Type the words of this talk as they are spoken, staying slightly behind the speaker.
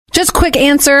Just quick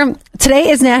answer. Today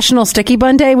is National Sticky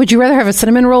Bun Day. Would you rather have a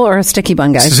cinnamon roll or a sticky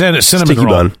bun, guys? Cinnamon Sticky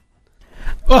roll. bun.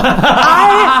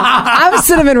 I'm a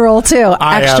cinnamon roll too.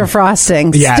 Extra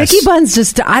frosting. Yes. Sticky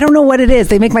buns I don't know what it is.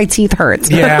 They make my teeth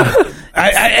hurt. Yeah.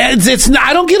 I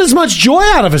don't get as much joy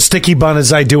out of a sticky bun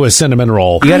as I do a cinnamon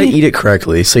roll. You got to eat it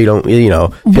correctly so you don't, feel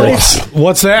like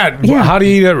What's that? Yeah. How do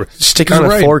you eat it? stick it on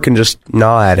a fork and just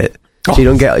gnaw at it. So you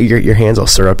don't get your hands all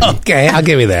syrupy. Okay, I'll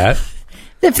give you that.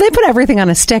 If they put everything on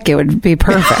a stick, it would be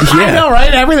perfect. I know,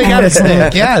 right? Everything on a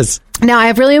stick, yes. Now, I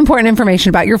have really important information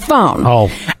about your phone.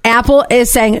 Oh. Apple is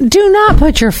saying, do not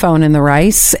put your phone in the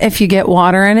rice if you get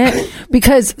water in it,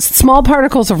 because small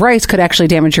particles of rice could actually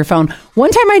damage your phone.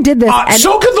 One time I did this.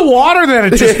 So could the water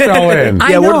that it just fell in.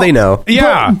 Yeah, what do they know?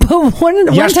 Yeah. But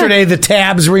one Yesterday, time, the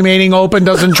tabs remaining open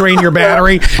doesn't drain your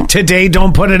battery. Today,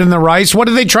 don't put it in the rice. What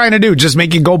are they trying to do? Just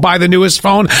make you go buy the newest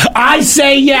phone? I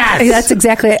say yes. That's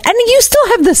exactly it. And you still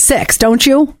have the 6, don't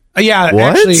you? Yeah,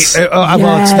 What? actually,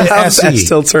 well, it's the How's that SE.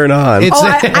 still turn on? It's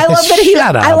I love that he.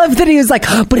 Shut up. I love that he was like,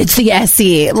 but it's the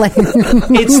SE. Like,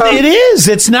 It is.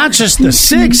 It's not just the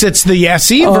 6. It's the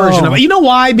SE version of it. You know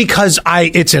why? Because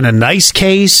it's in a nice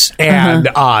case and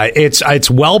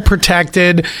it's well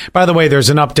protected. By the way, there's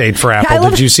an update for Apple.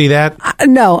 Did you see that?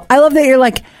 no, I love that you're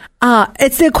like.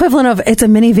 It's the equivalent of it's a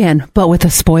minivan, but with a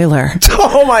spoiler.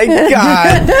 Oh my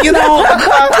God. You know,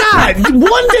 God,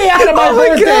 one day out of my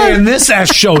birthday and this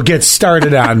show gets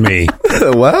started on me.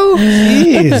 Well,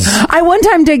 Jeez. I one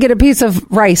time did get a piece of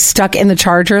rice stuck in the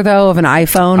charger, though, of an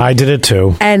iPhone. I did it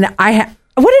too. And what did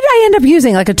I end up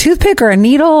using? Like a toothpick or a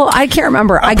needle? I can't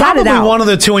remember. I got it out. Probably one of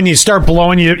the two, and you start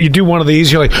blowing, you do one of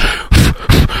these, you're like...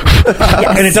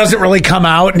 Yes. And it doesn't really come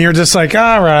out, and you're just like,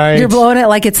 all right. You're blowing it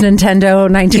like it's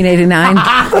Nintendo 1989.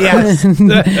 Yes.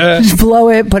 Just blow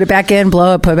it, put it back in,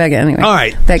 blow it, put it back in. Anyway, All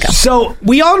right. there you go. So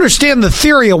we all understand the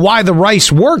theory of why the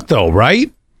rice worked, though,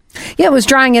 right? Yeah, it was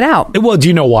drying it out. Well, do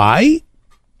you know why?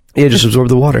 yeah, just absorb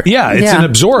the water. Yeah, it's Yeah. an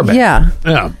absorbent. Yeah.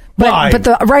 Yeah. Why? But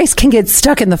the rice can get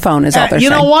stuck in the phone, is all they're you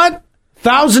saying. know what?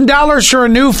 $1,000 for a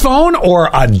new phone or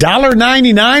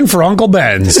 $1.99 for Uncle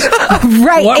Ben's.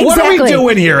 Right, What are we exactly.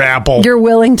 doing here, Apple? You're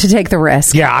willing to take the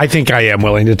risk. Yeah, I think I am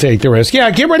willing to take the risk. Yeah,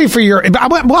 get ready for your...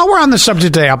 While we're on the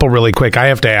subject of Apple really quick, I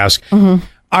have to ask.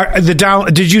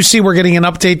 Did you see we're getting an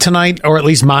update tonight? Or at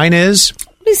least mine is?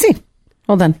 Let me see.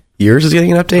 Hold on. Yours is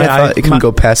getting an update? I thought it couldn't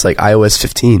go past like iOS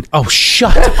 15. Oh,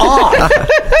 shut up.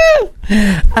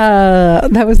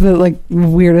 That was the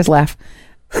weirdest laugh.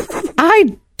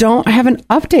 I don't have an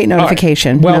update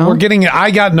notification. Well, no? we're getting...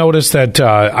 I got notice that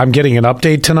I'm getting an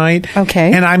update tonight.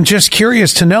 Okay. And I'm just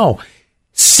curious to know.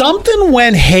 Something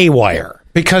went haywire.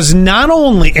 Because not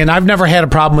only... And I've never had a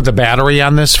problem with the battery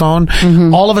on this phone.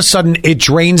 Mm-hmm. All of a sudden, it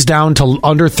drains down to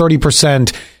under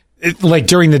 30%, like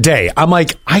during the day. I'm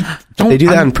like, I don't... They do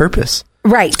that on purpose.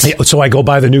 Right. So I go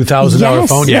buy the new $1,000 Yes.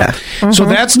 phone? Yeah. Mm-hmm. So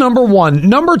that's number one.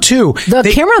 Number two...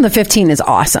 The camera on the 15 is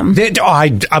awesome.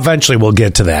 I eventually will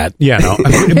get to that. Yeah, no.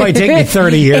 It might take me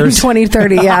 30 years. In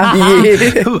 2030, yeah.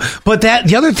 But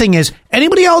the other thing is,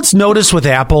 anybody else notice with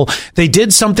Apple, they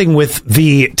did something with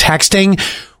the texting.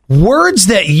 Words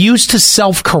that used to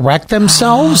self-correct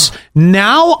themselves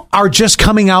now are just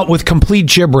coming out with complete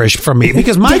gibberish from me,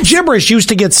 because my gibberish used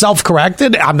to get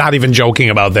self-corrected. I'm not even joking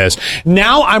about this.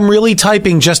 Now I'm really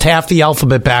typing just half the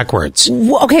alphabet backwards.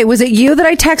 Okay, was it you that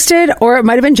I texted, or it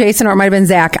might have been Jason, or it might have been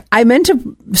Zach? I meant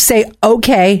to say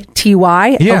okay,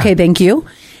 TY, Yeah. okay, thank you,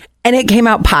 and it came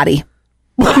out potty.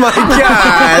 Oh my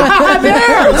God.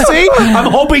 There, see?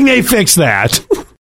 I'm hoping they fix that.